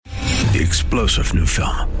the explosive new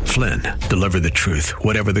film, Flynn, Deliver the Truth,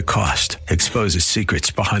 Whatever the Cost, exposes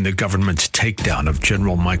secrets behind the government's takedown of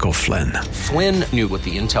General Michael Flynn. Flynn knew what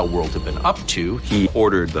the intel world had been up to. He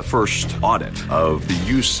ordered the first audit of the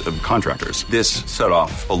use of contractors. This set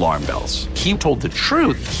off alarm bells. He told the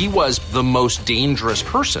truth. He was the most dangerous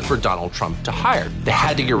person for Donald Trump to hire. They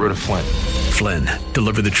had to get rid of Flynn. Flynn,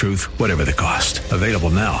 Deliver the Truth, Whatever the Cost. Available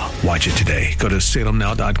now. Watch it today. Go to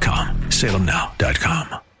salemnow.com.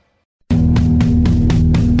 salemnow.com.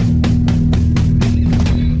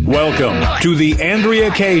 Welcome to the Andrea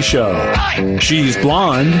Kaye Show. She's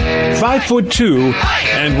blonde, 5'2",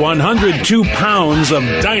 and 102 pounds of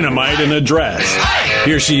dynamite in a dress.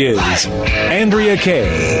 Here she is, Andrea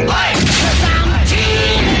Kaye.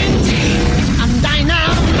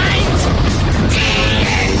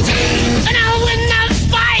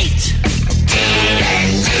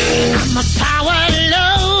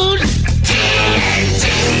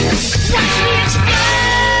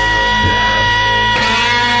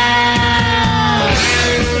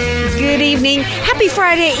 Happy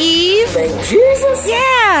Friday Eve. Thank Jesus.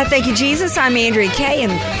 Yeah, thank you, Jesus. I'm Andrea Kaye,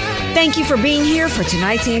 and thank you for being here for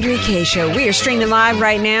tonight's Andrea Kaye Show. We are streaming live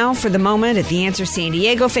right now for the moment at the Answer San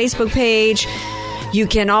Diego Facebook page. You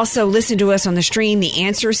can also listen to us on the stream,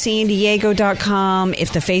 theanswersandiego.com.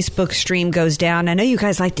 If the Facebook stream goes down, I know you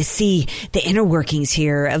guys like to see the inner workings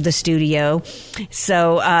here of the studio,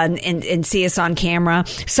 so and see us on camera.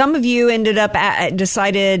 Some of you ended up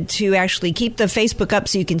decided to actually keep the Facebook up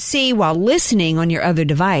so you can see while listening on your other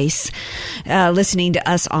device, listening to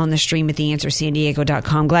us on the stream at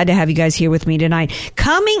theanswersandiego.com. Glad to have you guys here with me tonight.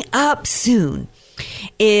 Coming up soon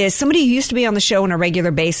is somebody who used to be on the show on a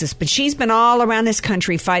regular basis, but she's been all around this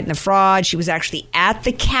country fighting the fraud. She was actually at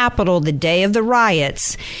the Capitol the day of the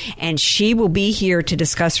riots, and she will be here to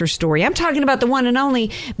discuss her story. I'm talking about the one and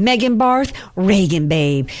only Megan Barth, Reagan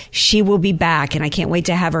Babe. She will be back, and I can't wait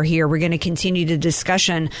to have her here. We're going to continue the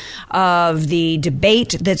discussion of the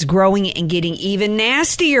debate that's growing and getting even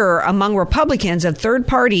nastier among Republicans, a third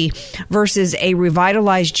party versus a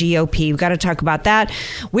revitalized GOP. We've got to talk about that.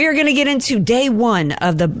 We're going to get into day one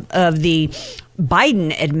of the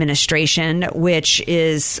Biden administration, which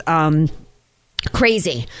is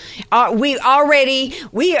crazy. We're at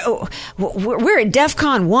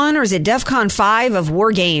DEFCON 1 or is it DEFCON 5 of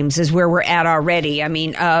war games is where we're at already. I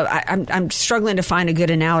mean, I'm struggling to find a good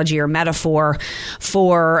analogy or metaphor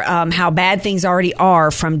for how bad things already are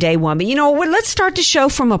from day one. But, you know, let's start the show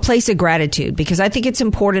from a place of gratitude, because I think it's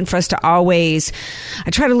important for us to always, I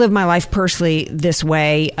try to live my life personally this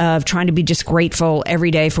way of trying to be just grateful every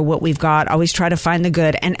day for what we've got. Always try to find the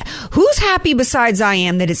good. And who's happy besides I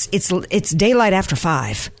am that it's daylight after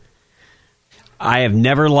 5? I have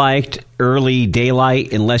never liked early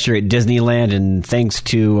daylight unless you're at Disneyland, and thanks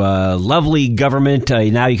to lovely government,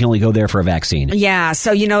 now you can only go there for a vaccine. Yeah,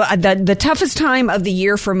 so, you know, the toughest time of the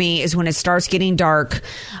year for me is when it starts getting dark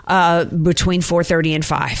between 4:30 and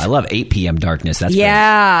 5. I love 8 p.m. darkness. That's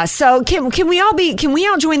yeah. Great. So can we all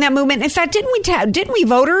join that movement? In fact, didn't we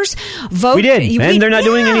voters vote? We did, and they're not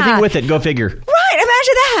doing anything with it. Go figure. Right.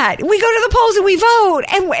 Imagine that. We go to the polls and we vote,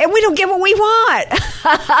 and we don't get what we want.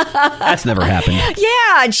 That's never happened.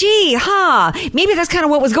 Yeah. Gee. Maybe that's kind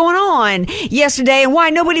of what was going on yesterday and why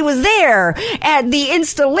nobody was there at the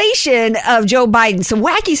installation of Joe Biden. Some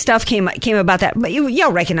wacky stuff came about that. But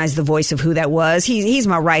y'all recognize the voice of who that was. He's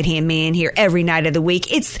my right-hand man here every night of the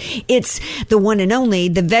week. It's the one and only,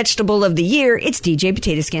 the vegetable of the year. It's DJ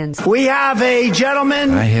Potato Skins. We have a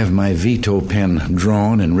gentleman. I have my veto pen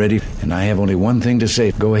drawn and ready, and I have only one thing to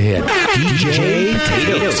say. Go ahead. DJ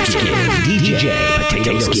Potato Skins. DJ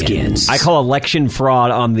Potato Skins. I call election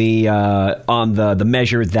fraud on the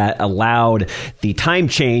measure that allowed the time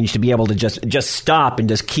change to be able to just stop and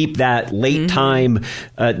just keep that late time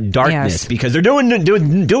darkness, because they're doing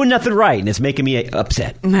nothing right, and it's making me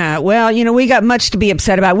upset. Well, you know, we got much to be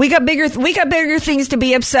upset about. We got bigger things to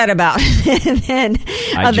be upset about than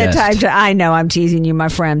the time. I know, I'm teasing you, my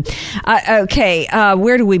friend. Okay,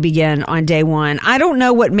 where do we begin on day one? I don't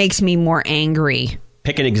know what makes me more angry.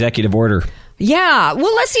 Pick an executive order. Yeah,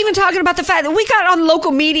 well, let's even talk about the fact that we got on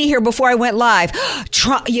local media here before I went live.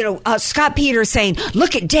 Trump, Scott Peters saying,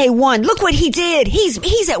 "Look at day one. Look what he did.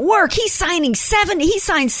 He's at work. He signed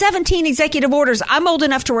 17 executive orders." I'm old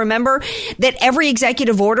enough to remember that every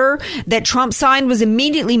executive order that Trump signed was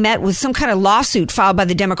immediately met with some kind of lawsuit filed by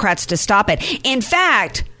the Democrats to stop it. In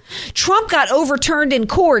fact, Trump got overturned in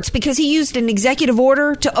courts because he used an executive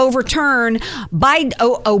order to overturn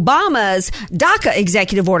Obama's DACA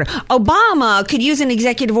executive order. Obama could use an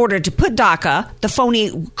executive order to put DACA, the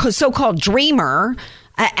phony so-called Dreamer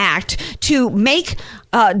Act, to make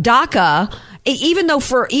DACA Even though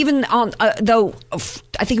I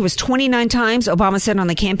think it was 29 times Obama said on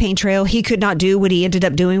the campaign trail he could not do what he ended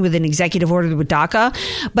up doing with an executive order with DACA,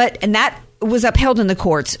 and that was upheld in the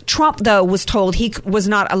courts. Trump, though, was told he was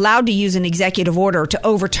not allowed to use an executive order to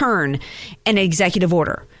overturn an executive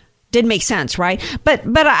order. Didn't make sense, right? But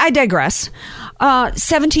I digress.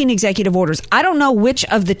 17 executive orders. I don't know which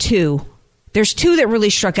of the two. There's two that really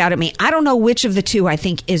struck out at me. I don't know which of the two I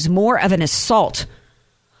think is more of an assault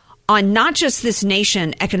on not just this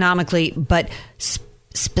nation economically, but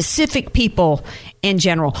specific people in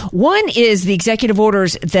general. One is the executive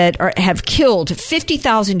orders that have killed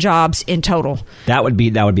 50,000 jobs in total. That would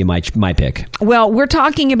be my pick. Well, we're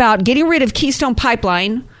talking about getting rid of Keystone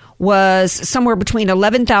Pipeline was somewhere between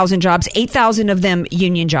 11,000 jobs, 8,000 of them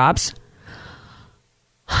union jobs.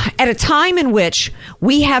 At a time in which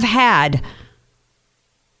we have had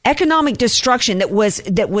economic destruction that was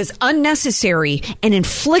unnecessary and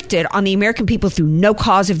inflicted on the American people through no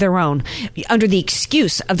cause of their own, under the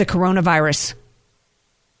excuse of the coronavirus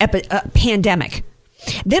pandemic.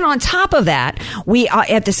 Then on top of that, we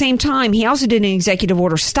at the same time, he also did an executive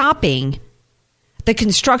order stopping the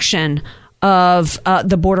construction of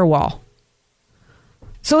the border wall.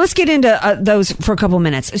 So let's get into those for a couple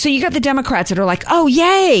minutes. So you got the Democrats that are like, oh,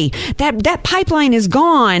 yay, that pipeline is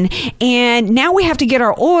gone. And now we have to get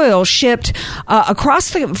our oil shipped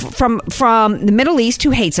across from the Middle East,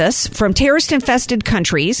 who hates us, from terrorist infested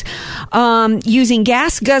countries, using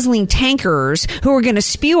gas guzzling tankers who are going to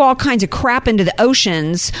spew all kinds of crap into the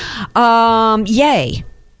oceans. Yay.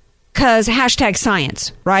 Because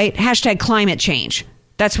 #science, right? #climate change.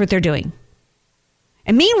 That's what they're doing.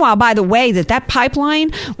 And meanwhile, by the way, that pipeline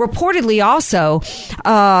reportedly also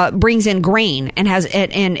brings in grain and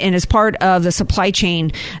is part of the supply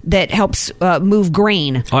chain that helps move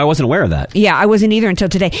grain. Oh, I wasn't aware of that. Yeah, I wasn't either until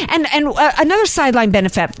today. And another sideline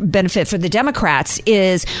benefit for the Democrats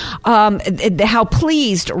is how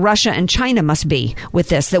pleased Russia and China must be with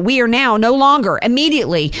this. That we are now no longer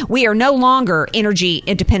energy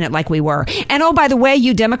independent like we were. And oh, by the way,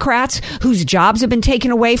 you Democrats whose jobs have been taken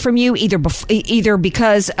away from you either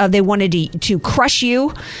because they wanted to crush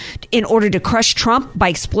you in order to crush Trump by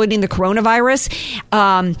exploiting the coronavirus.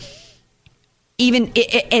 And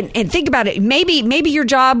think about it. Maybe your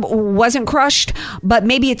job wasn't crushed, but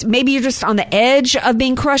maybe you're just on the edge of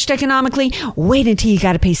being crushed economically. Wait until you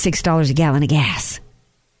got to pay $6 a gallon of gas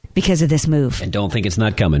because of this move. And don't think it's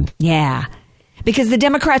not coming. Yeah. Because the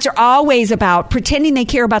Democrats are always about pretending they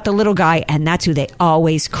care about the little guy, and that's who they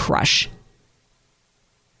always crush.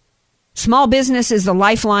 Small business is the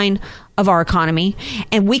lifeline of our economy,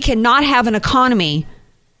 and we cannot have an economy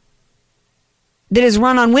that is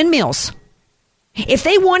run on windmills. If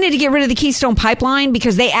they wanted to get rid of the Keystone Pipeline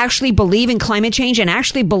because they actually believe in climate change and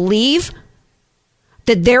actually believe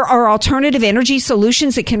that there are alternative energy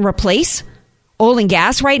solutions that can replace oil and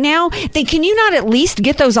gas right now, then can you not at least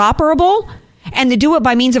get those operable and to do it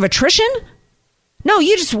by means of attrition? No,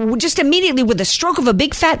 you just immediately with the stroke of a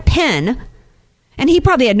big fat pen. And he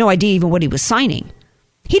probably had no idea even what he was signing.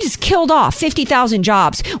 He just killed off 50,000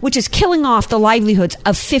 jobs, which is killing off the livelihoods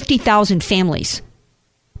of 50,000 families.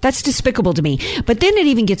 That's despicable to me. But then it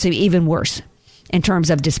even gets even worse in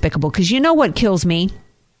terms of despicable. Because you know what kills me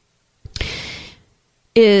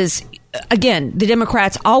is, again, the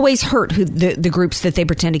Democrats always hurt the groups that they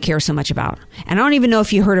pretend to care so much about. And I don't even know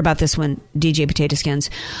if you heard about this one, DJ Potato Skins.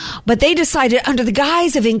 But they decided, under the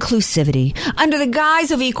guise of inclusivity, under the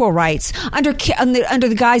guise of equal rights, under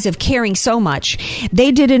the guise of caring so much,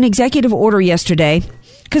 they did an executive order yesterday.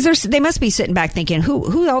 Because they must be sitting back thinking,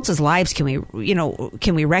 who else's lives can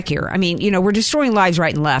we wreck here? I mean, we're destroying lives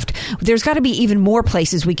right and left. There's got to be even more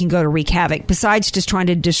places we can go to wreak havoc besides just trying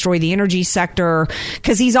to destroy the energy sector.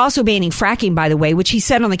 Because he's also banning fracking, by the way, which he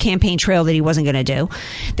said on the campaign trail that he wasn't going to do.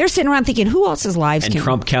 They're sitting around thinking, who else's lives can... And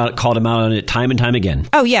Trump called him out on it time and time again.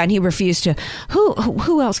 Oh, yeah, and he refused to.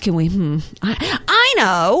 Who else can we... I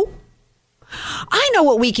know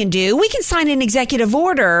what we can do. We can sign an executive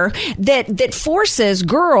order that forces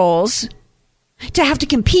girls to have to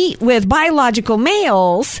compete with biological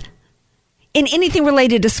males in anything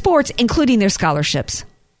related to sports, including their scholarships.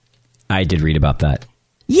 I did read about that.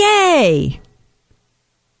 Yay!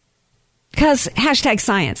 Because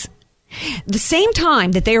 #science. The same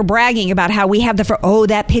time that they are bragging about how we have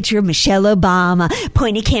that picture of Michelle Obama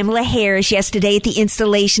pointing Kamala Harris yesterday at the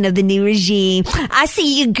installation of the new regime. I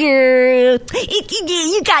see you, girl.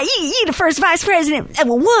 You the first vice president of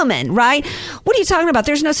a woman, right? What are you talking about?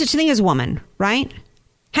 There's no such thing as woman, right?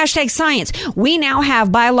 #science. We now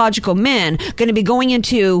have biological men going to be going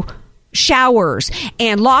into showers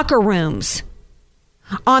and locker rooms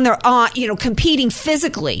on their, competing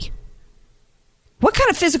physically What kind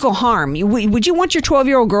of physical harm? Would you want your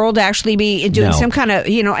 12-year-old girl to actually be doing some kind of,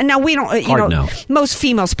 and now we don't, most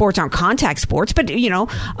female sports aren't contact sports, but,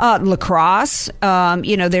 lacrosse,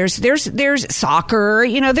 there's soccer,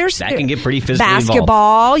 that can get pretty physically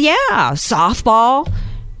basketball, involved. Yeah, softball.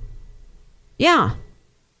 Yeah.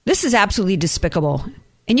 This is absolutely despicable.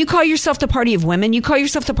 And you call yourself the party of women? You call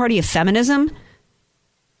yourself the party of feminism?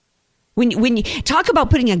 When you talk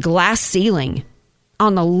about putting a glass ceiling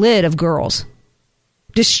on the lid of girls,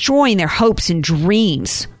 destroying their hopes and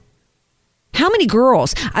dreams. How many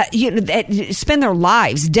girls spend their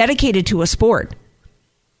lives dedicated to a sport,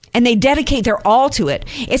 and they dedicate their all to it?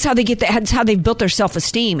 It's how it's how they've built their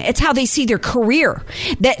self-esteem. It's how they see their career,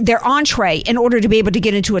 their entree in order to be able to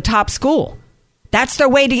get into a top school. That's the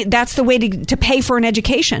way to pay for an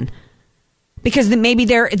education. Because maybe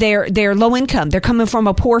they're low income, they're coming from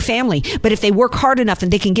a poor family, but if they work hard enough, then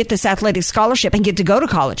they can get this athletic scholarship and get to go to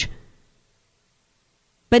college.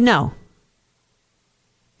 But no,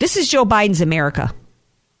 this is Joe Biden's America.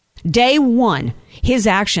 Day one, his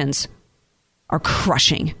actions are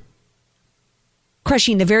crushing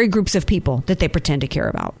the very groups of people that they pretend to care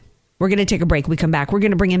about. We're going to take a break. We come back. We're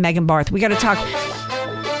going to bring in Megan Barth. We got to talk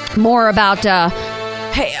more about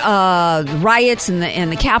riots in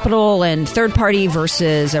the Capitol and third party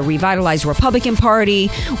versus a revitalized Republican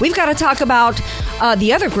Party. We've got to talk about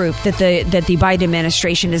the other group that the Biden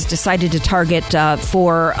administration has decided to target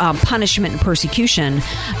for punishment and persecution,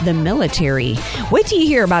 the military. Wait till you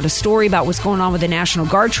hear about a story about what's going on with the National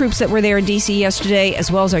Guard troops that were there in D.C. yesterday,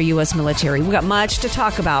 as well as our U.S. military. We've got much to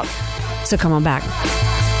talk about, so come on back.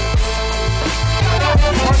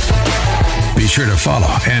 Be sure to follow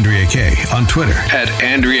Andrea Kaye on Twitter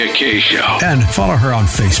 @AndreaKayeShow. And follow her on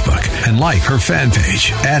Facebook and like her fan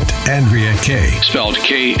page @AndreaKaye. Spelled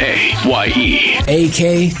Kaye.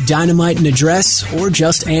 AK, Dynamite and Address, or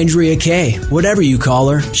just Andrea Kaye. Whatever you call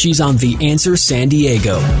her, she's on The Answer San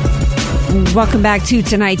Diego. Welcome back to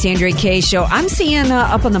tonight's Andrea Kaye Show. I'm seeing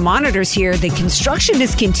up on the monitors here that construction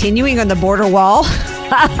is continuing on the border wall.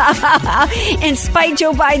 In spite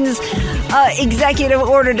Joe Biden's executive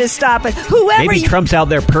order to stop it. Maybe Trump's out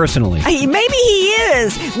there personally. Maybe he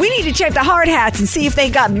is. We need to check the hard hats and see if they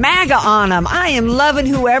got MAGA on them. I am loving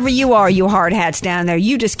whoever you are, you hard hats down there.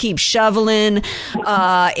 You just keep shoveling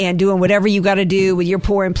and doing whatever you got to do with your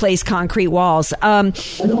poor in place concrete walls.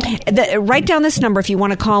 Write down this number if you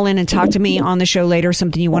want to call in and talk to me on the show later,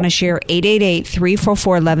 something you want to share,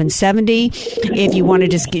 888-344-1170. If you want to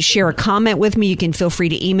just share a comment with me, you can feel free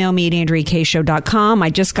to email me at AndreaKayeShow.com. I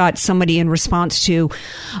just got somebody in response to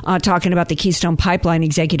talking about the Keystone Pipeline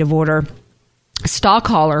executive order.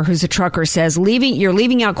 Stockhaller, who's a trucker, says you're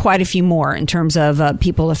leaving out quite a few more in terms of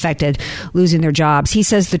people affected losing their jobs. He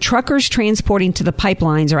says the truckers transporting to the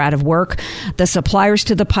pipelines are out of work. The suppliers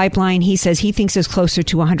to the pipeline, he says he thinks is closer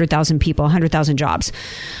to 100,000 people, 100,000 jobs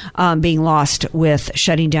being lost with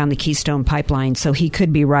shutting down the Keystone Pipeline. So he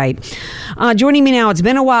could be right. Joining me now, it's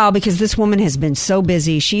been a while because this woman has been so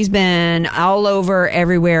busy. She's been all over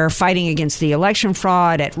everywhere fighting against the election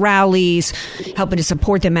fraud at rallies, helping to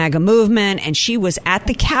support the MAGA movement, and she was at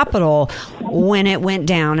the Capitol when it went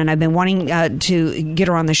down, and I've been wanting to get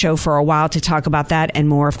her on the show for a while to talk about that and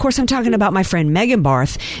more. Of course, I'm talking about my friend Megan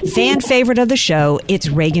Barth, fan favorite of the show. It's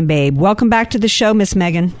Reagan Babe. Welcome back to the show, Miss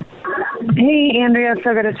Megan. Hey, Andrea,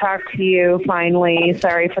 so good to talk to you finally.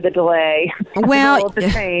 Sorry for the delay. Well,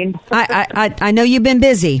 I know you've been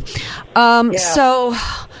busy. So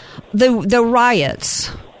the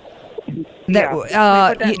riots. Put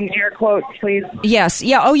that in air quotes, please. Yes.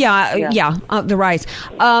 Yeah. Oh, yeah. The riots.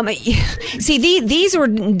 See, these were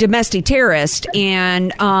domestic terrorists,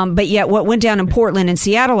 and but yet what went down in Portland and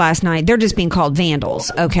Seattle last night, they're just being called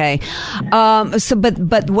vandals. Okay.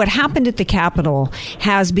 But what happened at the Capitol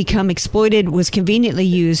has become exploited, was conveniently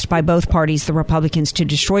used by both parties, the Republicans, to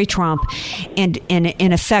destroy Trump, and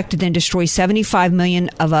in effect then destroy 75 million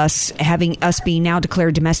of us, having us being now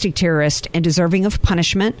declared domestic terrorists and deserving of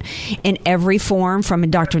punishment in every form, from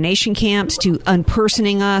indoctrination camps to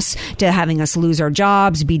unpersoning us, to having us lose our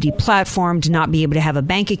jobs, be deplatformed, not be able to have a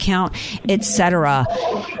bank account, etc.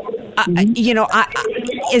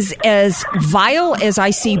 As vile as I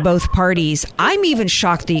see both parties, I'm even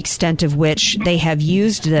shocked the extent of which they have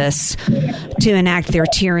used this to enact their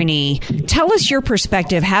tyranny. Tell us your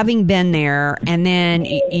perspective, having been there, and then,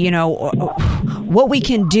 what we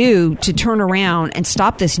can do to turn around and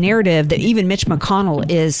stop this narrative that even Mitch McConnell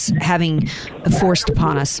is having forced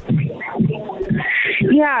upon us.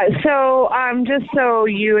 Yeah, so just so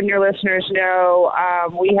you and your listeners know,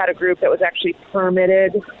 we had a group that was actually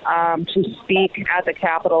permitted to speak at the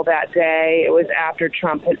Capitol that day. It was after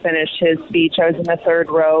Trump had finished his speech. I was in the third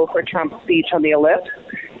row for Trump's speech on the ellipse.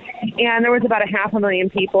 And there was about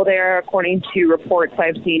 500,000 people there, according to reports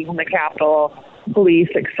I've seen from the Capitol Police,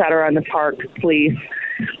 et cetera, and the Park Police.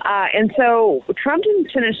 And so Trump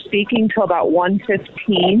didn't finish speaking till about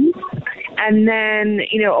 1:15. And then,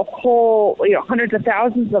 a whole, hundreds of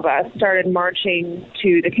thousands of us started marching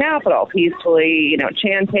to the Capitol peacefully,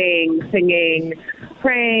 chanting, singing,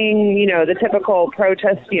 praying, the typical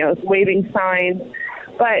protest, waving signs.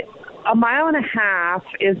 But 1.5 miles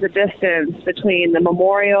is the distance between the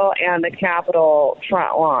memorial and the Capitol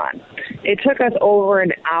front lawn. It took us over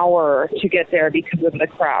an hour to get there because of the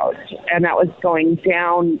crowds, and that was going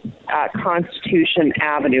down Constitution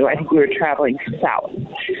Avenue. I think we were traveling south.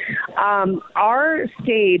 Our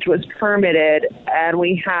stage was permitted, and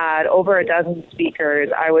we had over a dozen speakers.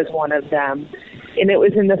 I was one of them, and it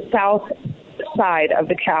was in the south side of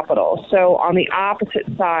the Capitol, so on the opposite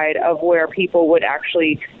side of where people would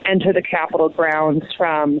actually enter the Capitol grounds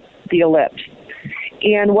from the ellipse.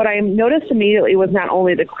 And what I noticed immediately was not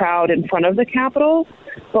only the crowd in front of the Capitol,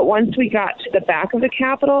 but once we got to the back of the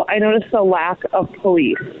Capitol, I noticed the lack of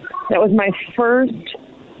police. That was my first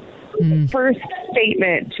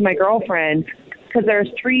statement to my girlfriend, because there's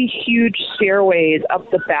 3 huge stairways up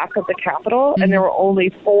the back of the Capitol, and there were only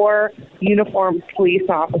 4 uniformed police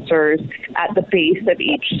officers at the base of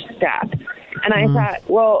each step. And I thought,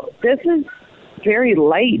 well, this is very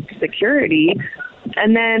light security.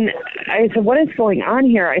 And then I said, what is going on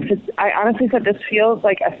here? I honestly said, this feels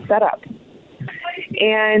like a setup.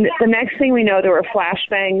 And the next thing we know, there were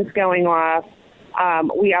flashbangs going off.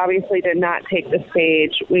 We obviously did not take the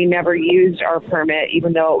stage. We never used our permit,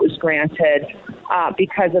 even though it was granted,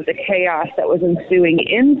 because of the chaos that was ensuing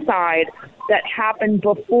inside that happened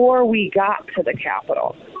before we got to the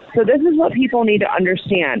Capitol. So this is what people need to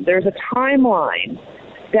understand. There's a timeline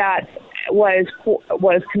that was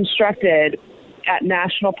constructed at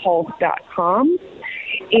nationalpulse.com,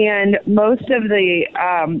 and most of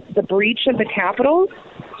the breach of the Capitol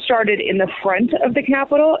started in the front of the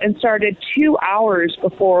Capitol and started 2 hours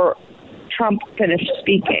before Trump finished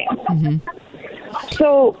speaking.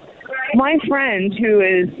 So my friend, who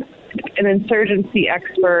is an insurgency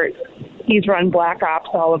expert, he's run black ops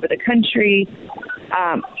all over the country.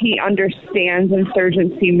 He understands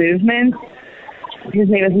insurgency movements. His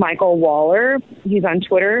name is Michael Waller. He's on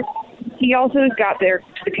Twitter. He also got there to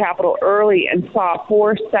the Capitol early and saw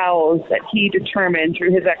 4 cells that he determined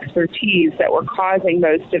through his expertise that were causing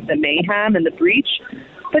most of the mayhem and the breach.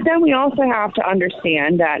 But then we also have to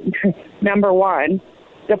understand that, number one,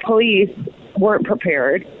 the police weren't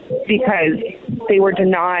prepared because they were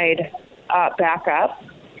denied backup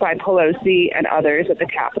by Pelosi and others at the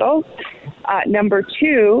Capitol. Number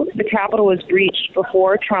two, the Capitol was breached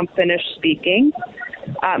before Trump finished speaking.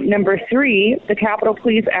 Number three, the Capitol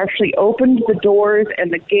Police actually opened the doors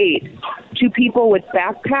and the gate to people with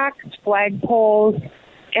backpacks, flagpoles,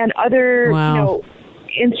 and other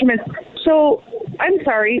instruments. So I'm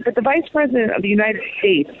sorry, but the Vice President of the United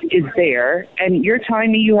States is there, and you're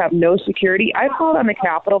telling me you have no security? I've called on the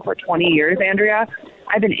Capitol for 20 years, Andrea.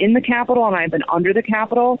 I've been in the Capitol, and I've been under the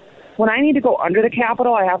Capitol. When I need to go under the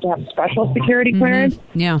Capitol, I have to have special security clearance.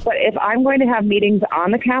 Yeah. But if I'm going to have meetings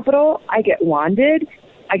on the Capitol, I get wanded,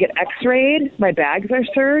 I get x-rayed, my bags are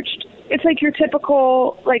searched. It's like your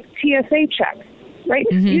typical, TSA check, right?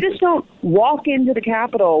 You just don't walk into the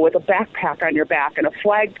Capitol with a backpack on your back and a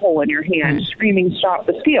flagpole in your hand screaming, "Stop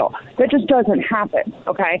the steal." That just doesn't happen,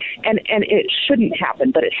 okay? And it shouldn't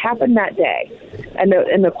happen, but it happened that day. And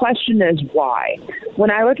the question is why?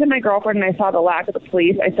 When I looked at my girlfriend and I saw the lack of the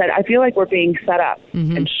police, I said, I feel like we're being set up.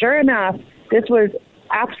 And sure enough, this was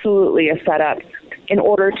absolutely a setup in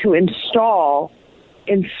order to install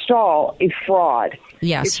a fraud.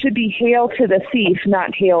 Yes. It should be hail to the thief,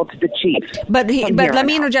 not hail to the chief. But let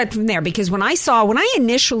me interject from there, because when I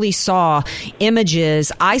initially saw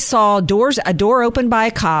images, I saw a door opened by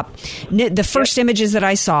a cop, the first images that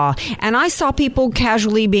I saw, and I saw people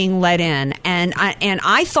casually being let in, and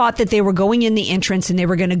I thought that they were going in the entrance and they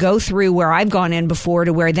were going to go through where I've gone in before,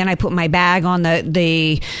 to where then I put my bag on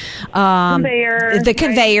the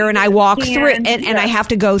conveyor, and I walk through, and I have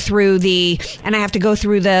to go through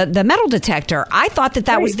the metal detector. I thought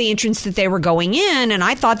that was the entrance that they were going in, and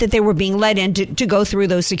I thought that they were being led in to go through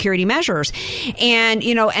those security measures. And,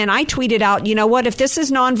 and I tweeted out, you know what, if this is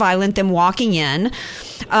nonviolent, then walking in,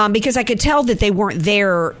 because I could tell that they weren't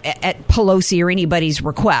there at Pelosi or anybody's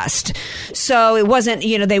request. So it wasn't,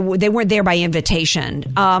 they weren't there by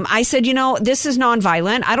invitation. I said, this is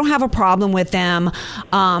nonviolent. I don't have a problem with them,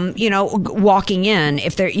 walking in.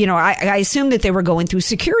 If they're, I assume that they were going through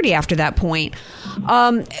security after that point.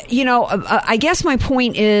 I guess my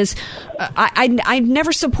point is, I've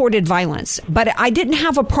never supported violence, but I didn't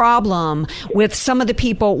have a problem with some of the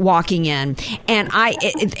people walking in.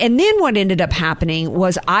 And then what ended up happening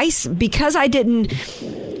was because I didn't.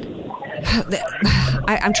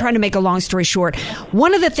 I'm trying to make a long story short.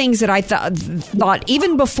 One of the things that I thought,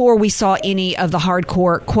 even before we saw any of the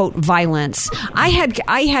hardcore quote violence, I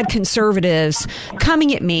had conservatives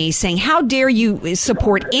coming at me saying, "How dare you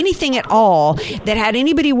support anything at all that had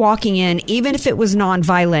anybody walking in, even if it was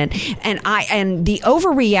nonviolent?" And the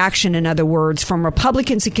overreaction, in other words, from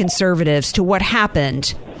Republicans and conservatives to what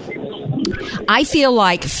happened, I feel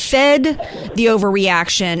like fed the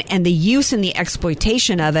overreaction and the use and the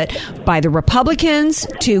exploitation of it by the Republicans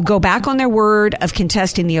to go back on their word of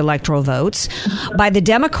contesting the electoral votes, by the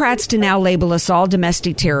Democrats to now label us all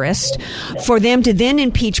domestic terrorists, for them to then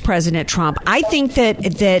impeach President Trump. I think that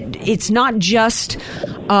it's not just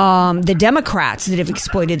the Democrats that have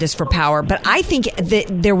exploited this for power, but I think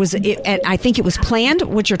that I think it was planned,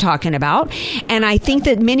 what you're talking about, and I think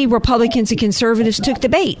that many Republicans and conservatives took the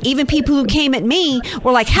bait. Even people who came at me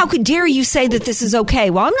were like, "How could dare you say that this is okay?"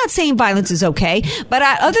 Well, I'm not saying violence is okay, but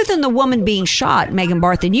other than the woman being shot, Megan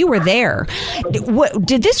Barth, and you were there,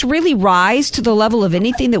 did this really rise to the level of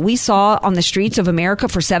anything that we saw on the streets of America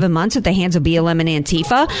for 7 months at the hands of BLM and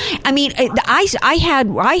Antifa? I mean,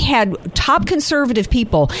 I had top conservative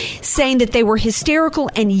people saying that they were hysterical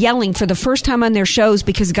and yelling for the first time on their shows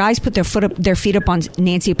because guys put their feet up on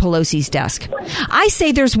Nancy Pelosi's desk. I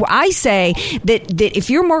say that if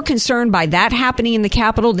you're more concerned by that happening in the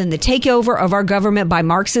Capitol than the takeover of our government by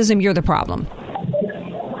Marxism, you're the problem.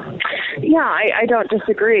 Yeah, I don't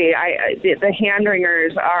disagree. The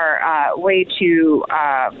hand-wringers are way too.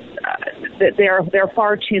 There are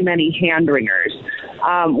far too many hand-wringers.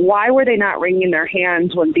 Why were they not wringing their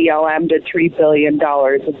hands when BLM did $3 billion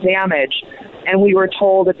of damage, and we were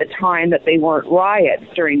told at the time that they weren't riots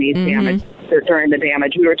during these during the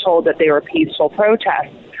damage? We were told that they were peaceful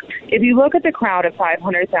protests. If you look at the crowd of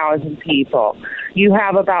 500,000 people, you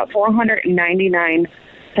have about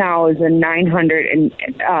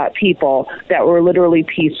 499,900 people that were literally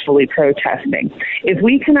peacefully protesting. If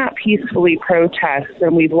we cannot peacefully protest,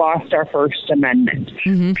 then we've lost our First Amendment,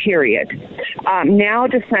 period. Now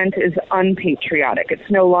dissent is unpatriotic. It's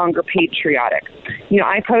no longer patriotic.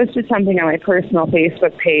 I posted something on my personal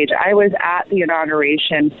Facebook page. I was at the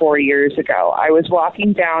inauguration 4 years ago. I was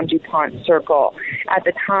walking down DuPont Circle. At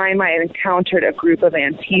the time, I had encountered a group of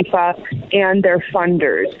Antifa and their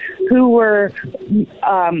funders who were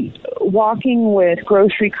walking with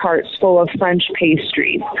grocery carts full of French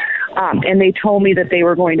pastries. And they told me that they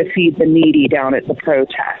were going to feed the needy down at the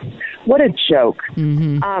protest. What a joke.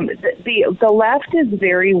 The left is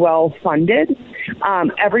very well funded.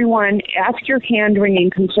 Everyone, ask your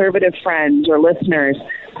hand-wringing conservative friends or listeners,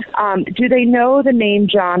 do they know the name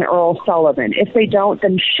John Earl Sullivan? If they don't,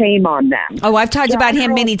 then shame on them. Oh, I've talked about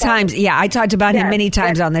him many times. Yeah, I talked about him many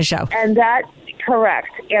times on the show. And that, correct.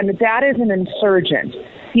 And that is an insurgent.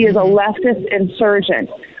 He is a leftist insurgent.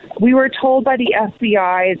 We were told by the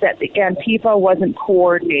FBI that the Antifa wasn't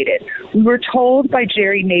coordinated. We were told by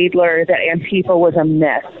Jerry Nadler that Antifa was a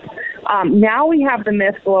myth. Now we have the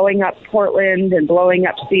myth blowing up Portland and blowing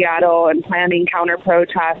up Seattle and planning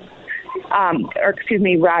counter-protests,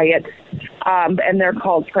 riots, and they're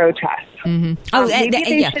called protests. Maybe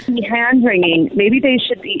they should be hand-wringing. Maybe they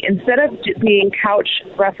should be, instead of being couch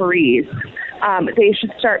referees, they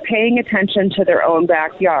should start paying attention to their own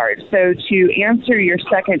backyard. So to answer your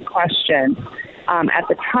second question at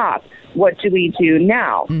the top, what do we do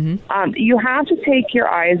now? You have to take your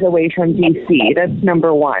eyes away from D.C. That's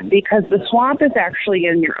number one, because the swamp is actually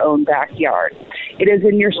in your own backyard. It is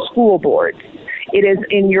in your school boards. It is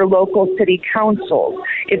in your local city councils.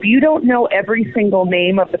 If you don't know every single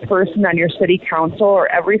name of the person on your city council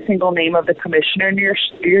or every single name of the commissioner in your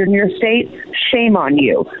state, shame on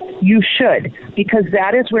you. You should, because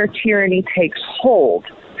that is where tyranny takes hold.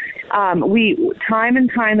 We time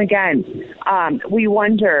and time again, we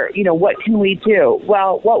wonder, what can we do?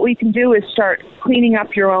 Well, what we can do is start cleaning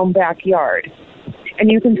up your own backyard.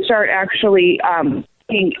 And you can start actually,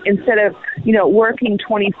 instead of, working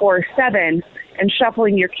 24/7 and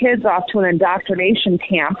shuffling your kids off to an indoctrination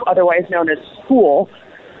camp, otherwise known as school,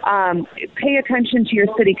 pay attention to your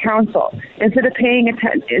city council. Instead of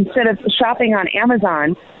shopping on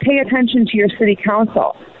Amazon, pay attention to your city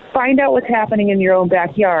council. find out what's happening in your own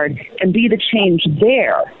backyard and be the change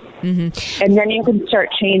there. Mm-hmm. And then you can start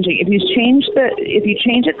changing. If you change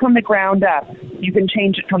it from the ground up, you can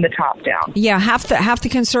change it from the top down. Yeah, half the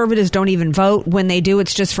conservatives don't even vote. When they do,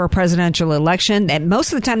 it's just for a presidential election. And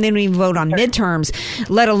most of the time, they don't even vote on midterms,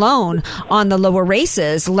 let alone on the lower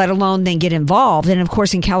races, let alone then get involved. And of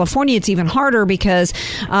course, in California, it's even harder because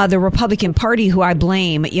the Republican Party, who I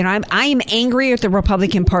blame, I am angry at the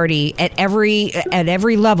Republican Party at every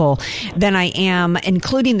level than I am,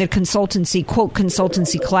 including the consultancy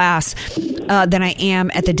class, than I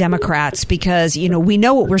am at the Democrats, because we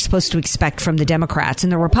know what we're supposed to expect from the Democrats,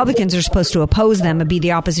 and the Republicans are supposed to oppose them and be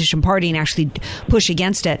the opposition party and actually push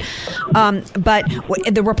against it. But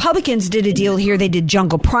the Republicans did a deal here. They did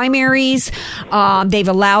jungle primaries. They've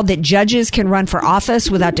allowed that judges can run for office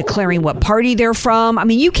without declaring what party they're from. I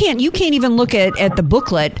mean, you can't even look at the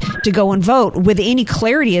booklet to go and vote with any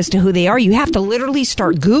clarity as to who they are. You have to literally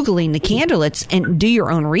start Googling the candidates and do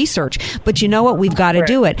your own research. But you know what? We've got to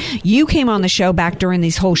do it. You came on the show back during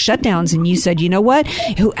these whole shutdowns, and you said, you know what?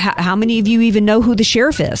 How many of you even know who the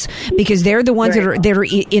sheriff is? Because they're the ones that are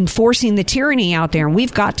enforcing the tyranny out there, and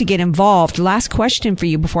we've got to get involved. Last question for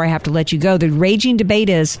you before I have to let you go. The raging debate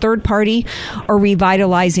is third party or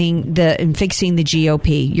revitalizing and fixing the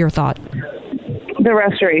GOP. Your thought? The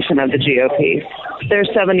restoration of the GOP. There's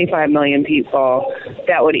 75 million people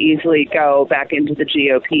that would easily go back into the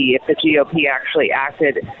GOP if the GOP actually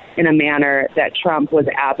acted in a manner that Trump was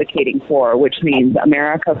advocating for, which means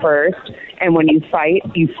America first. And when you fight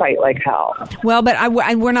like hell. Well, but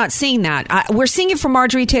we're not seeing that. We're seeing it from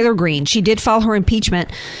Marjorie Taylor Greene. She did file her impeachment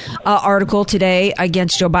article today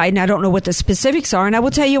against Joe Biden. I don't know what the specifics are, and I will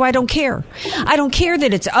tell you, I don't care. I don't care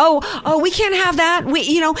that it's we can't have that.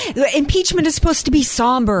 Impeachment is supposed to be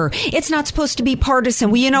somber. It's not supposed to be partisan.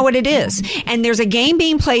 Well, you know what it is, and there's a game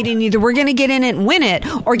being played, and either we're going to get in it and win it,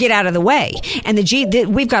 or get out of the way. And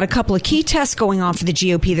we've got a couple of key tests going on for the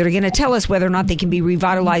GOP that are going to tell us whether or not they can be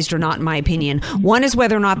revitalized or not, in my opinion. One is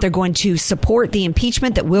whether or not they're going to support the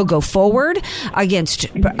impeachment that will go forward against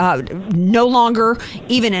no longer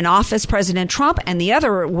even in office President Trump. And the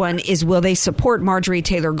other one is, will they support Marjorie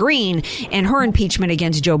Taylor Greene and her impeachment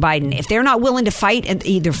against Joe Biden? If they're not willing to fight and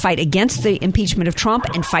either fight against the impeachment of Trump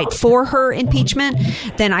and fight for her impeachment,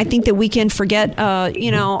 then I think that we can forget,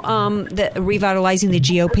 revitalizing the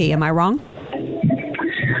GOP. Am I wrong?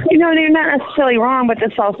 They're not necessarily wrong, but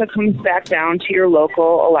this also comes back down to your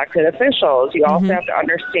local elected officials. You also have to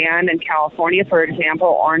understand, in California, for example,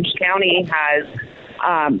 Orange County has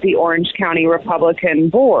the Orange County Republican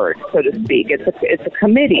Board, so to speak. It's a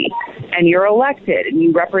committee, and you're elected, and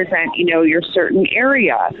you represent, your certain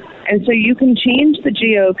area. And so you can change the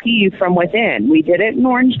GOP from within. We did it in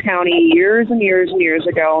Orange County years and years and years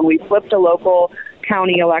ago, and we flipped a local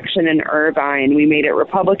county election in Irvine. We made it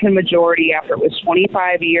Republican majority after it was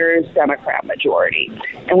 25 years Democrat majority.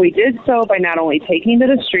 And we did so by not only taking to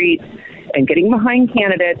the streets and getting behind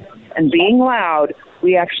candidates and being loud,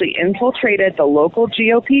 we actually infiltrated the local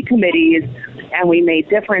GOP committees, and we made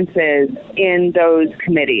differences in those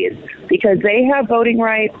committees because they have voting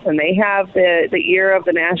rights and they have the ear of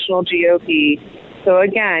the national GOP. So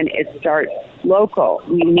again, it starts local.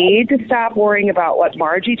 We need to stop worrying about what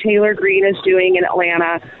Marjorie Taylor Greene is doing in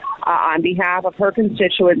Atlanta on behalf of her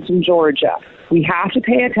constituents in Georgia. We have to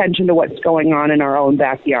pay attention to what's going on in our own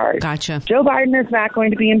backyard. Gotcha. Joe Biden is not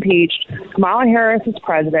going to be impeached. Kamala Harris is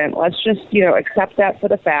president. Let's just, accept that for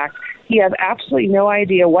the fact. He has absolutely no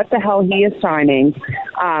idea what the hell he is signing.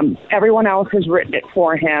 Everyone else has written it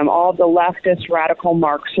for him. All the leftist, radical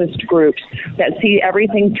Marxist groups that see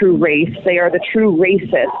everything through race. They are the true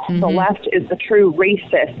racists. Mm-hmm. The left is the true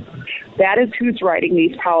racist. That is who's writing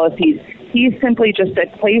these policies. He's simply just a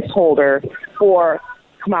placeholder for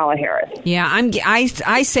Kamala Harris. Yeah,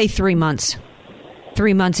 I say 3 months.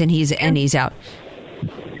 3 months and he's out.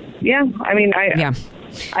 Yeah,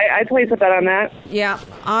 I place a bet on that. Yeah.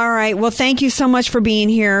 All right. Well, thank you so much for being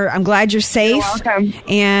here. I'm glad you're safe. You're welcome.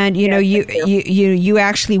 And you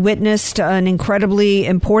actually witnessed an incredibly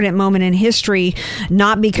important moment in history,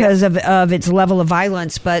 not because of its level of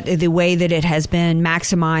violence, but the way that it has been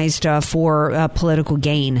maximized for political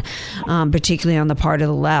gain, particularly on the part of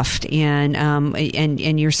the left. And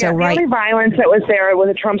you're so right. The only violence that was there was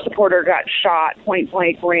a Trump supporter got shot point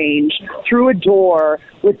blank range through a door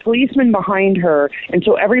with policemen behind her, and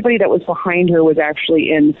so everybody that was behind her was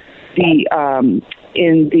actually in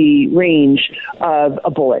the range of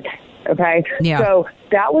a bullet. Okay, so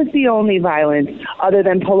that was the only violence, other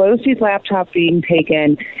than Pelosi's laptop being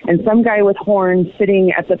taken and some guy with horns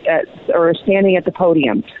sitting standing at the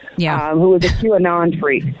podium, who was a QAnon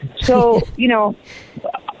freak. So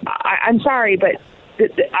I'm sorry, but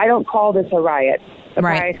I don't call this a riot. Okay?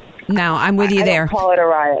 Right. No, I'm with you there. I don't call it a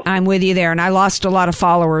riot. I'm with you there. And I lost a lot of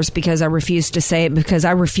followers because I refused to say it, because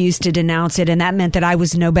I refused to denounce it. And that meant that I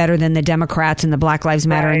was no better than the Democrats and the Black Lives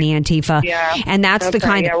Matter and the Antifa. Yeah. And that's the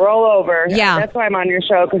kind of... roll over. Yeah. That's why I'm on your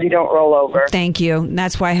show, because you don't roll over. Thank you.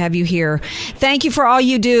 That's why I have you here. Thank you for all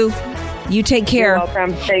you do. You take care. You're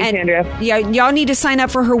welcome. Thanks, Andrea. Yeah, y'all need to sign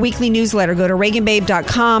up for her weekly newsletter. Go to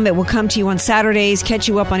ReaganBabe.com. It will come to you on Saturdays, catch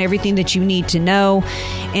you up on everything that you need to know,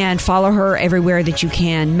 and follow her everywhere that you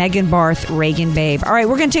can. Megan Barth, Reagan Babe. All right,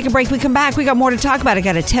 we're going to take a break. We come back. We got more to talk about. I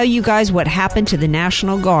got to tell you guys what happened to the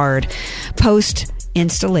National Guard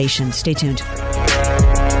post-installation. Stay tuned.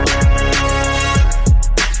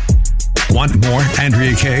 Want more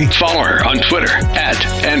Andrea Kaye? Follow her on Twitter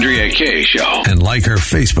 @AndreaKaye Show. And like her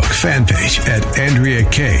Facebook fan page @Andrea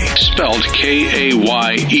Kaye. Spelled Kaye.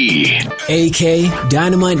 AK,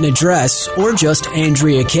 Dynamite in a Dress, or just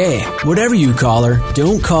Andrea Kaye. Whatever you call her,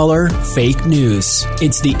 don't call her fake news.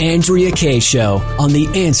 It's the Andrea Kaye Show on The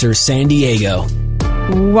Answer San Diego.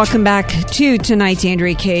 Welcome back to tonight's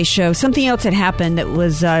Andrea Kaye Show. Something else that happened that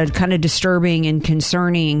was kind of disturbing and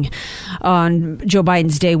concerning on Joe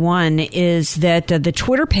Biden's day one is that the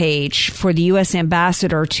Twitter page for the U.S.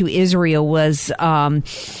 ambassador to Israel was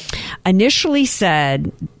initially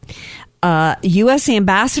said, U.S.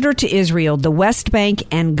 ambassador to Israel, the West Bank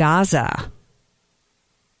and Gaza.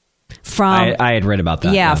 I had read about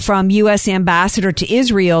that. Yeah, from U.S. ambassador to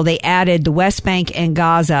Israel, they added the West Bank and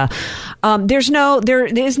Gaza. There is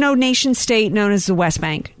no nation state known as the West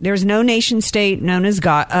Bank. There's no nation state known as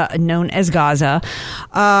Gaza.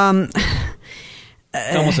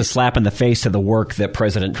 It's almost a slap in the face to the work that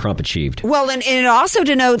President Trump achieved. Well, and it also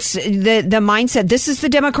denotes the mindset. This is the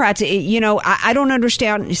Democrats. I don't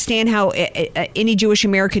understand how any Jewish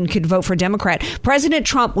American could vote for Democrat. President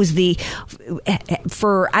Trump was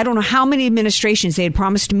for I don't know how many administrations they had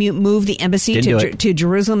promised to move the embassy to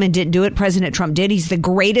Jerusalem and didn't do it. President Trump did. He's the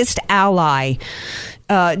greatest ally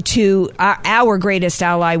to our greatest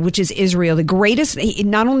ally, which is Israel. The greatest,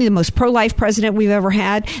 not only the most pro-life president we've ever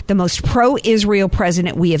had, the most pro-Israel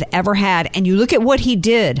president we have ever had. And you look at what he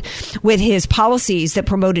did with his policies that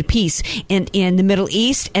promoted peace in the Middle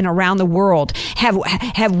East and around the world.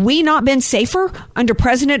 Have we not been safer under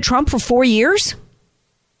President Trump for 4 years?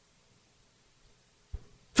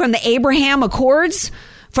 From the Abraham Accords?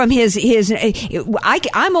 From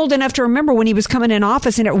I'm old enough to remember when he was coming in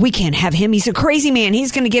office, and we can't have him. He's a crazy man.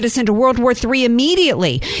 He's going to get us into World War III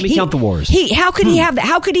immediately. Let me count the wars. How could he have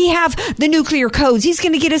the nuclear codes? He's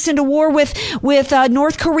going to get us into war with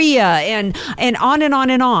North Korea and on and on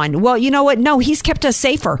and on. Well, you know what? No, he's kept us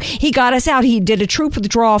safer. He got us out. He did a troop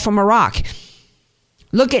withdrawal from Iraq.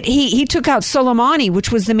 Look at, he took out Soleimani,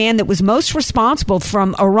 which was the man that was most responsible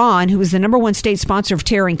from Iran, who was the number one state sponsor of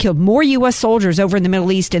terror and killed more U.S. soldiers over in the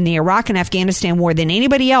Middle East in the Iraq and Afghanistan war than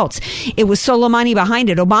anybody else. It was Soleimani behind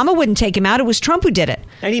it. Obama wouldn't take him out. It was Trump who did it.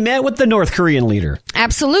 And he met with the North Korean leader.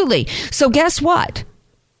 Absolutely. So guess what?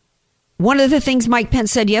 One of the things Mike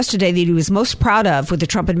Pence said yesterday that he was most proud of with the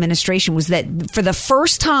Trump administration was that for the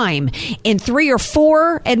first time in 3 or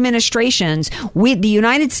 4 administrations, the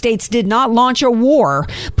United States did not launch a war,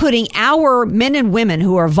 putting our men and women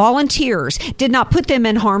who are volunteers, did not put them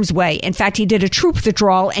in harm's way. In fact, he did a troop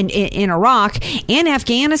withdrawal in Iraq and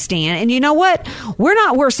Afghanistan. And you know what? We're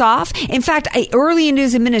not worse off. In fact, early in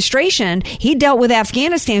his administration, he dealt with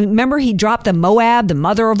Afghanistan. Remember, he dropped the Moab, the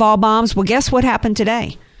mother of all bombs. Well, guess what happened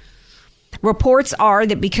today? Reports are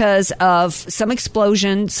that because of some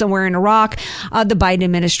explosion somewhere in Iraq, the Biden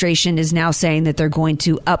administration is now saying that they're going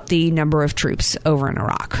to up the number of troops over in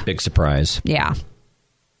Iraq. Big surprise. Yeah.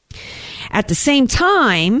 At the same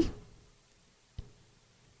time,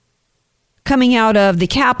 coming out of the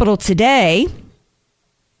Capitol today,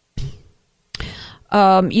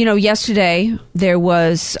 yesterday there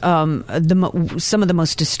was some of the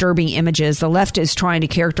most disturbing images. The left is trying to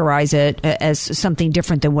characterize it as something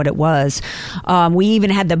different than what it was. We even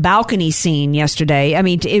had the balcony scene yesterday. I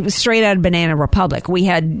mean, it was straight out of Banana Republic. We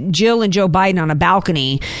had Jill and Joe Biden on a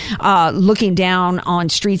balcony looking down on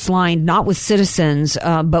streets lined not with citizens,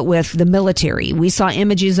 but with the military. We saw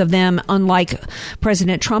images of them, unlike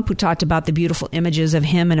President Trump, who talked about the beautiful images of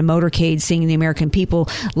him in a motorcade seeing the American people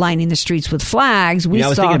lining the streets with flags. I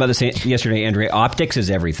was thinking about this yesterday, Andrea. Optics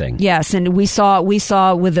is everything. Yes, and we saw with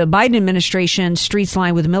the Biden administration streets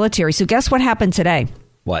lined with the military. So guess what happened today?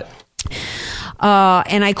 What?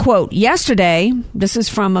 And I quote, yesterday, this is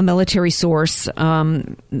from a military source,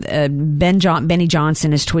 Benny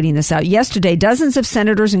Johnson is tweeting this out. Yesterday, dozens of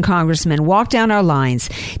senators and congressmen walked down our lines,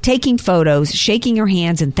 taking photos, shaking our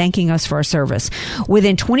hands, and thanking us for our service.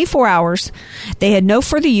 Within 24 hours, they had no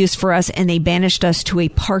further use for us, and they banished us to a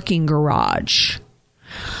parking garage.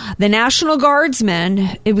 The National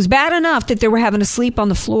Guardsmen, it was bad enough that they were having to sleep on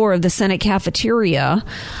the floor of the Senate cafeteria.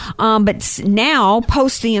 But now,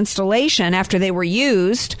 post the installation, after they were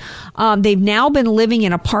used, they've now been living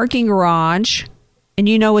in a parking garage. And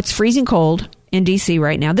you know it's freezing cold in D.C.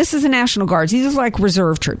 right now. This is the National Guards. These are like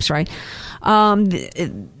reserve troops, right? One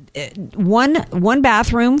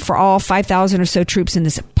bathroom for all 5,000 or so troops in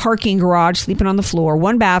this parking garage, sleeping on the floor.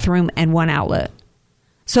 One bathroom and one outlet.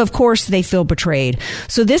 So, of course, they feel betrayed.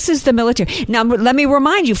 So this is the military. Now, let me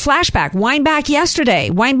remind you, flashback, wind back yesterday,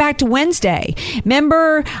 wind back to Wednesday.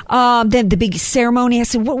 Remember the big ceremony? I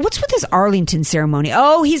said, what's with this Arlington ceremony?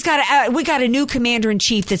 Oh, we got a new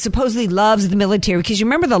commander-in-chief that supposedly loves the military. Because you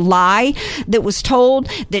remember the lie that was told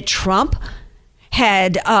that Trump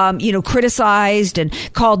had, criticized and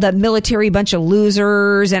called the military a bunch of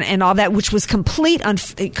losers and all that, which was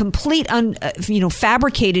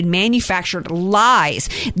fabricated, manufactured lies.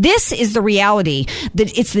 This is the reality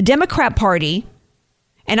that it's the Democrat Party.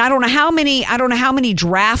 And I don't know how many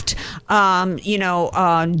draft, dodges,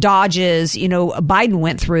 Biden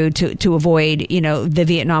went through to avoid, the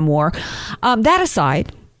Vietnam War. That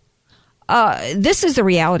aside, this is the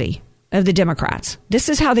reality of the Democrats. This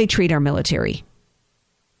is how they treat our military.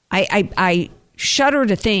 I shudder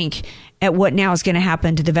to think at what now is going to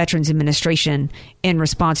happen to the Veterans Administration in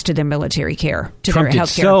response to their military care, to Trump their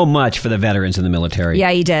health care. Trump did so much for the veterans in the military.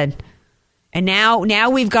 Yeah, he did. And now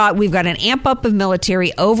we've got an amp up of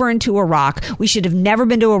military over into Iraq. We should have never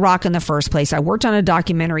been to Iraq in the first place. I worked on a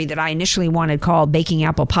documentary that I initially wanted called Baking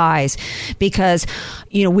Apple Pies because,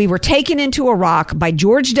 we were taken into Iraq by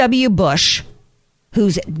George W. Bush,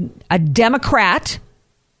 who's a Democrat,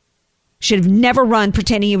 should have never run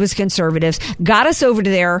pretending he was conservatives, got us over to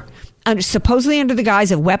there supposedly under the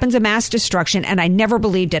guise of weapons of mass destruction, and I never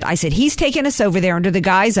believed it. I said, he's taken us over there under the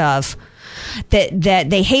guise of that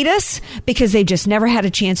they hate us because they've just never had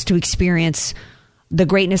a chance to experience the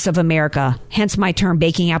greatness of America, hence my term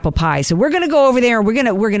baking apple pie. So we're going to go over there and we're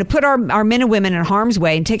going to put our men and women in harm's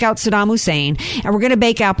way and take out Saddam Hussein, and we're going to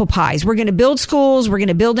bake apple pies. We're going to build schools. We're going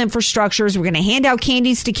to build infrastructures. We're going to hand out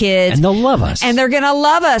candies to kids. And they'll love us. And they're going to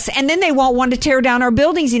love us. And then they won't want to tear down our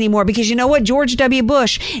buildings anymore because you know what? George W.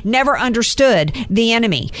 Bush never understood the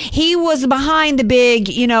enemy. He was behind the big,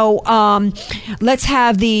 let's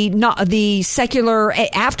have the secular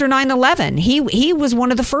after 9/11. He was one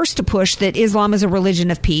of the first to push that Islam is a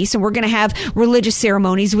religion of peace, and we're going to have religious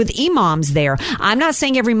ceremonies with imams there. I'm not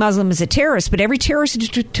saying every Muslim is a terrorist, but every terrorist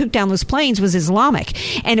who took down those planes was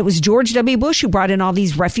Islamic, and it was George W. Bush who brought in all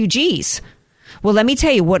these refugees. Well, let me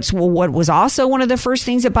tell you what was also one of the first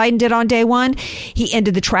things that Biden did on day one. He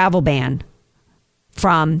ended the travel ban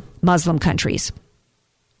from Muslim countries.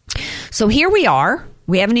 So here we are.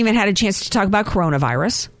 We haven't even had a chance to talk about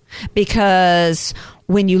coronavirus because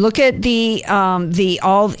when you look at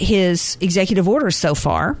all his executive orders so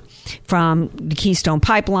far, from the Keystone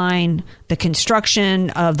Pipeline, the construction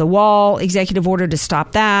of the wall, executive order to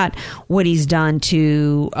stop that, what he's done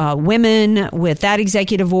to women with that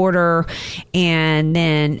executive order, and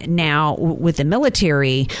then now with the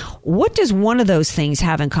military, what does one of those things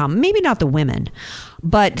have in common? Maybe not the women,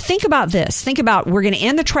 but think about this. Think about, we're going to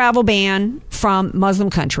end the travel ban from Muslim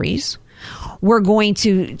countries. We're going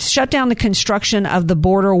to shut down the construction of the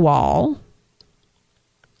border wall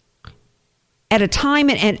at a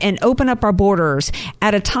time and open up our borders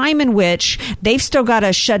at a time in which they've still got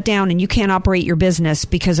to shut down and you can't operate your business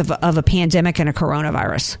because of a pandemic and a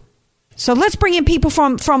coronavirus. So let's bring in people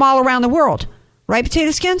from all around the world. Right,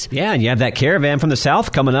 Potato Skins? Yeah, and you have that caravan from the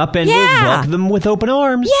south coming up and we'll welcome them with open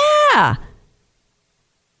arms. Yeah.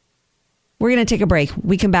 We're going to take a break.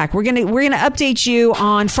 We come back. We're going to update you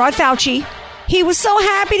on Fraud Fauci. He was so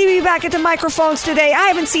happy to be back at the microphones today. I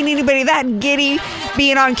haven't seen anybody that giddy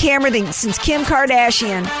being on camera since Kim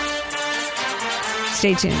Kardashian.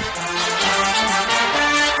 Stay tuned.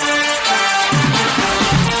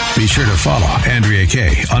 Be sure to follow Andrea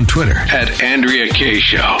Kaye on Twitter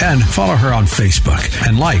 @AndreaKaye.Show. And follow her on Facebook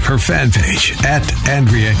and like her fan page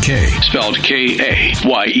 @Andrea Kaye. Spelled Kaye.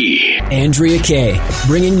 Andrea Kaye,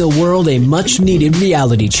 bringing the world a much-needed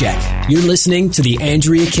reality check. You're listening to The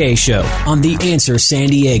Andrea Kaye Show on The Answer San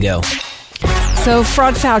Diego. So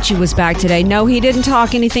Fraud Fauci was back today. No, he didn't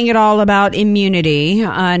talk anything at all about immunity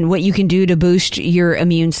and what you can do to boost your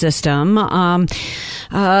immune system. Nor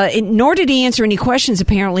did he answer any questions,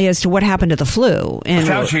 apparently, as to what happened to the flu. And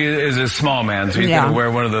Fauci is a small man, so he's going to wear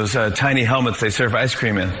one of those tiny helmets they serve ice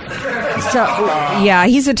cream in. So, yeah,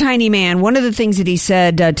 he's a tiny man. One of the things that he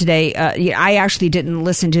said today, I actually didn't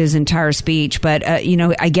listen to his entire speech, but,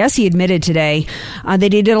 I guess he admitted today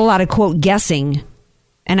that he did a lot of, quote, guessing.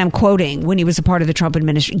 And I'm quoting, when he was a part of the Trump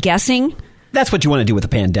administration. Guessing? That's what you want to do with a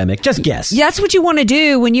pandemic. Just guess. That's what you want to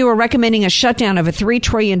do when you are recommending a shutdown of a $3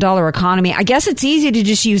 trillion economy. I guess it's easy to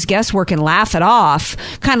just use guesswork and laugh it off,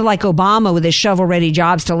 kind of like Obama with his shovel-ready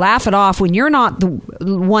jobs, to laugh it off when you're not the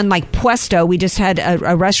one like Puesto. We just had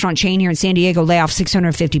a restaurant chain here in San Diego lay off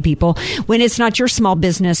 650 people. When it's not your small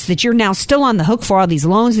business that you're now still on the hook for all these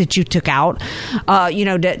loans that you took out,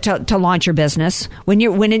 to launch your business.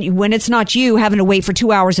 When it's not you having to wait for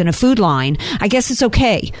 2 hours in a food line, I guess it's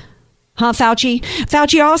okay. Huh, Fauci?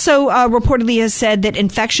 Fauci also reportedly has said that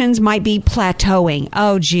infections might be plateauing.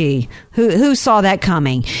 Oh, gee. Who saw that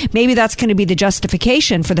coming? Maybe that's going to be the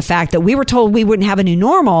justification for the fact that we were told we wouldn't have a new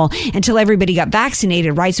normal until everybody got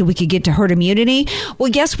vaccinated, right? So we could get to herd immunity.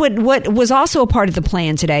 Well, guess what was also a part of the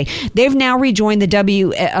plan today? They've now rejoined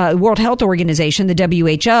the World Health Organization, the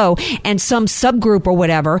WHO, and some subgroup or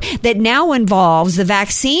whatever that now involves the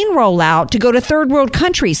vaccine rollout to go to third world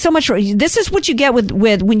countries. So much. This is what you get with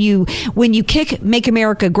when you kick Make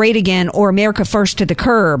America Great Again or America First to the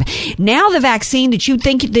curb. Now the vaccine that you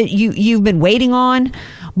think that you've been waiting on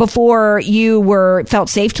before you felt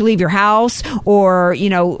safe to leave your house or,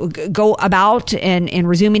 go about and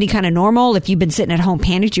resume any kind of normal. If you've been sitting at home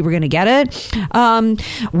panicked you were going to get it.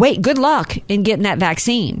 Good luck in getting that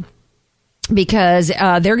vaccine. Because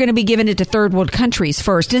they're going to be giving it to third world countries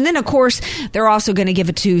first. And then, of course, they're also going to give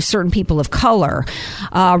it to certain people of color.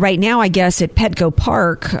 Right now, I guess, at Petco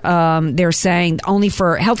Park, they're saying only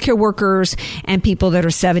for healthcare workers and people that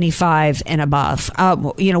are 75 and above.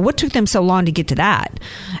 What took them so long to get to that,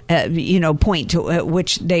 point to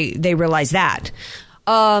which they realized that.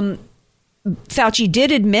 Fauci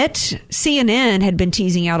did admit, CNN had been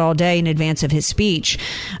teasing out all day in advance of his speech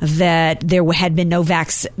that there had been no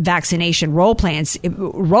vaccination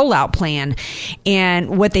rollout plan.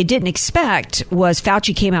 And what they didn't expect was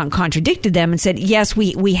Fauci came out and contradicted them and said, yes,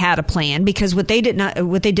 we had a plan, because what they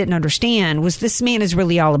didn't understand was this man is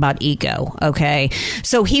really all about ego. Okay.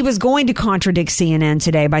 So he was going to contradict CNN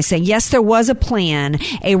today by saying, yes, there was a plan,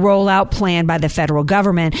 a rollout plan by the federal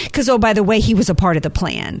government, because, oh, by the way, he was a part of the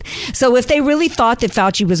plan. So if they really thought that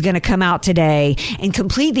Fauci was going to come out today and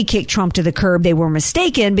completely kick Trump to the curb, they were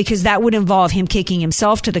mistaken, because that would involve him kicking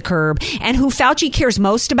himself to the curb. And who Fauci cares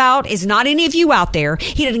most about is not any of you out there.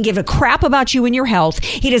 He doesn't give a crap about you and your health.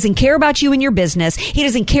 He doesn't care about you and your business. He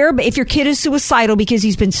doesn't care if your kid is suicidal because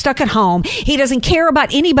he's been stuck at home. He doesn't care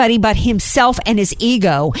about anybody but himself and his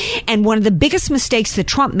ego. And one of the biggest mistakes that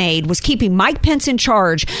Trump made was keeping Mike Pence in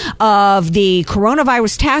charge of the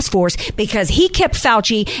coronavirus task force, because he kept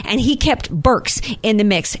Fauci and he kept Birx in the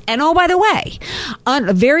mix. And oh, by the way,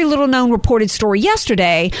 a very little known reported story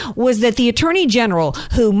yesterday was that the Attorney General,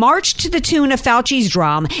 who marched to the tune of Fauci's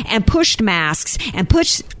drum and pushed masks and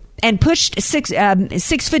pushed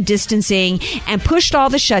 6 foot distancing and pushed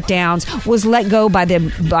all the shutdowns, was let go by the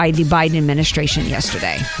Biden administration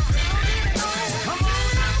yesterday.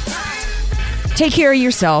 Take care of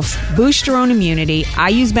yourself. Boost your own immunity. I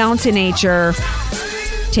use Balance in Nature.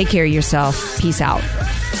 Take care of yourself. Peace out.